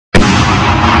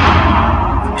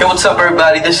Hey, what's up,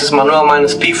 everybody? This is Manuel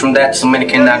minus P from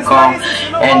thatsdominican.com.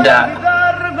 And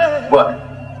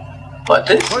what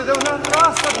this?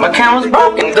 My camera's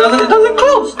broken. It doesn't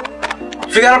close.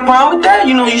 If you got a problem with that,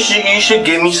 you know, you should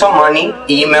give me some money.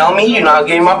 Email me. You know, I'll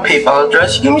give you my PayPal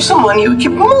address. You give me some money. We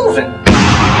keep it moving.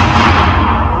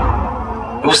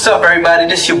 What's up, everybody?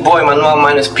 This is your boy Manuel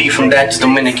minus P from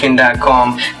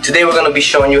thatsdominican.com. Today we're gonna be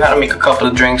showing you how to make a couple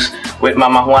of drinks with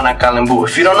Mamajuana Kalembu.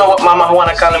 If you don't know what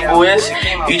Mamajuana Kalembu is,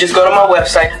 you just go to my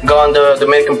website, go on the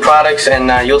Dominican products, and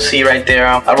you'll see right there.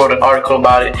 I wrote an article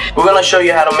about it. We're gonna show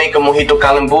you how to make a Mojito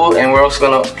Kalembu, and we're also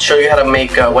gonna show you how to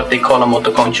make what they call a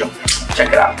motoconcho.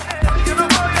 Check it out.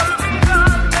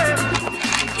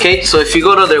 Okay, so if you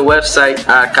go to their website,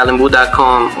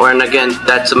 kalembu.com, or and again,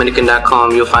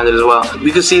 thatsdominican.com, you'll find it as well.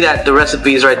 You can see that the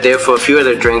recipe is right there for a few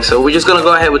other drinks. So we're just gonna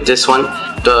go ahead with this one.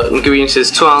 The ingredients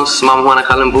is 2 ounce Mamajuana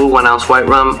Kalembu, 1 ounce white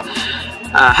rum,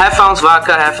 half ounce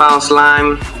vodka, half ounce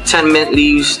lime, 10 mint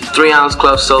leaves, 3 ounce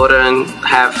club soda, and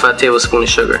half a tablespoon of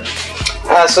sugar.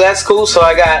 So that's cool. So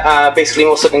I got basically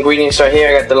most of the ingredients right here.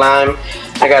 I got the lime,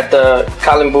 I got the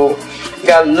Kalembu,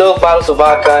 got little bottles of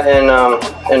vodka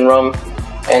and rum,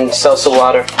 and seltzer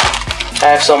water.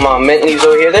 I have some mint leaves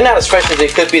over here. They're not as fresh as they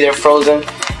could be, they're frozen,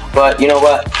 but you know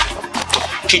what,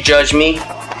 you judge me.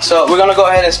 So we're gonna go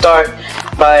ahead and start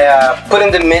by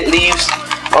putting the mint leaves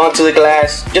onto the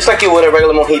glass, just like you would a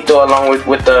regular mojito, along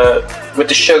with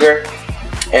the sugar,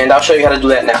 and I'll show you how to do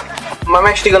that now. I'm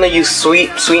actually gonna use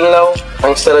sweet and low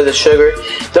instead of the sugar.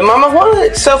 The Mamajuana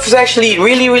itself is actually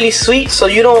really sweet, so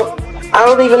I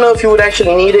don't even know if you would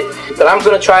actually need it, but I'm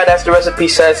going to try it as the recipe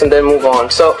says and then move on.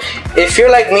 So if you're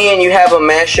like me and you have a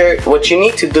masher, what you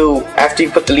need to do after you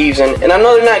put the leaves in, and I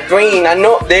know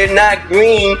they're not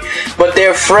green, but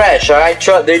they're fresh, alright?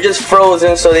 They're just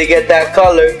frozen, so they get that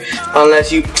color unless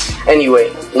you,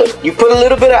 anyway, look, you put a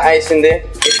little bit of ice in there,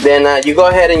 then you go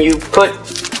ahead and you put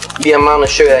the amount of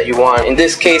sugar that you want. In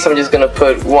this case, I'm just going to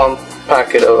put 1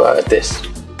 packet of this.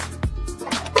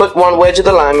 Put 1 wedge of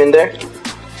the lime in there.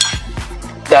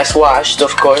 That's washed,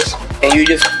 of course, and you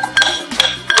just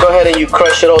go ahead and you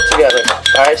crush it all together.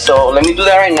 Alright, so let me do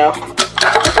that right now.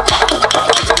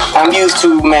 I'm used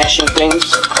to mashing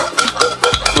things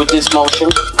with this motion.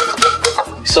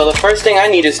 So the first thing I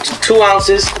need is 2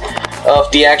 ounces of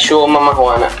the actual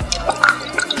Mamajuana.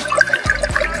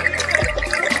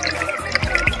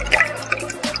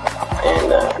 And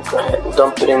go ahead and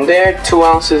dump it in there. 2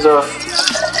 ounces of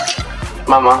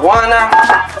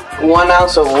Mamajuana. 1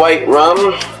 ounce of white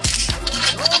rum,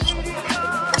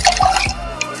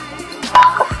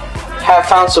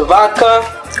 half ounce of vodka,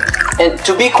 and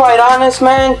to be quite honest,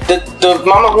 man, the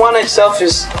Mamajuana itself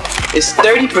is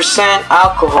 30%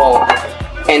 alcohol,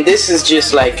 and this is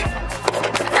just like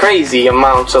crazy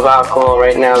amounts of alcohol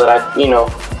right now that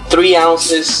 3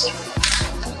 ounces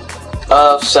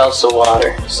of seltzer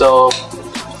water. So,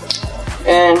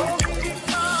 and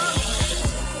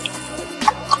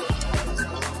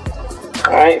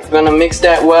alright, we're gonna mix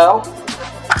that well.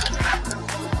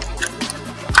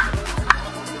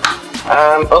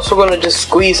 I'm also gonna just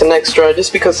squeeze an extra,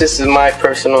 just because this is my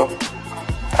personal.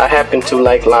 I happen to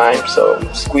like lime, so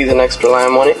squeeze an extra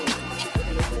lime on it.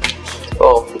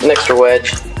 Oh, an extra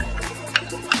wedge.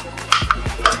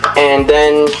 And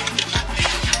then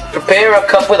prepare a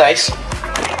cup with ice.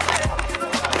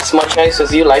 As much ice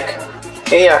as you like.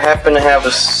 Okay, I happen to have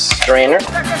a strainer.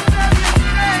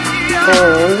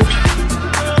 And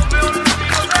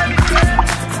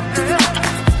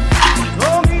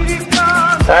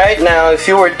alright, now if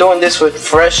you were doing this with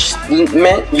fresh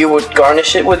mint, you would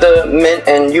garnish it with the mint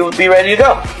and you would be ready to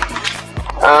go.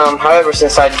 However,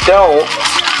 since I don't,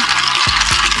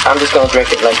 I'm just going to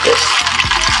drink it like this.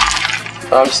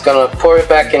 I'm just going to pour it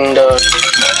back in the...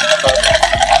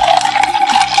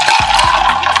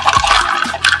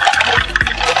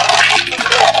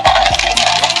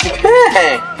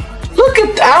 Man, look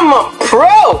at that, I'm a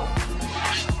pro!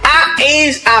 I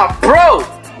is a pro!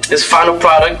 This final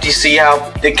product, you see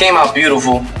how it came out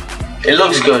beautiful. It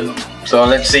looks good. So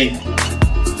let's see.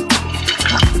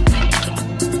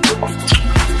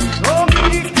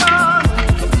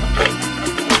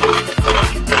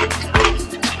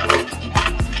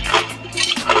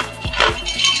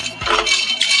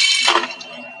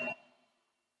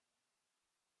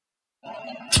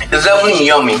 It's definitely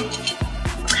yummy.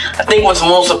 I think what's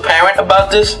most apparent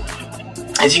about this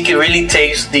is you can really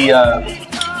taste the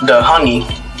honey.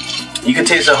 You can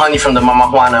taste the honey from the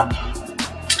Mamajuana.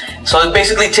 So it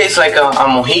basically tastes like a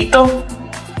mojito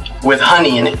with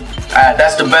honey in it.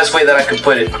 That's the best way that I could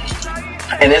put it.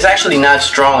 And it's actually not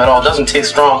strong at all. It doesn't taste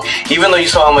strong. Even though you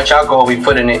saw how much alcohol we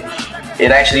put in it,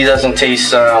 it actually doesn't taste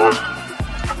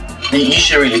You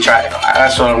should really try it.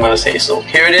 That's what I'm gonna say. So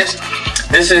here it is.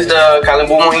 This is the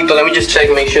Kalembu Mojito. Let me just check,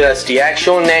 make sure that's the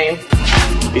actual name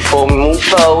before we move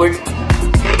forward.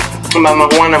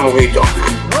 Mamajuana Mojito.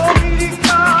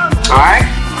 Alright?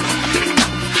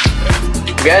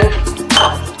 Good?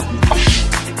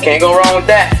 Can't go wrong with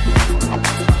that.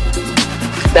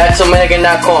 That's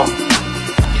American.com.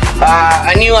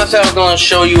 I knew I said I was gonna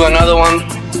show you another one,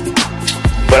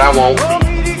 but I won't.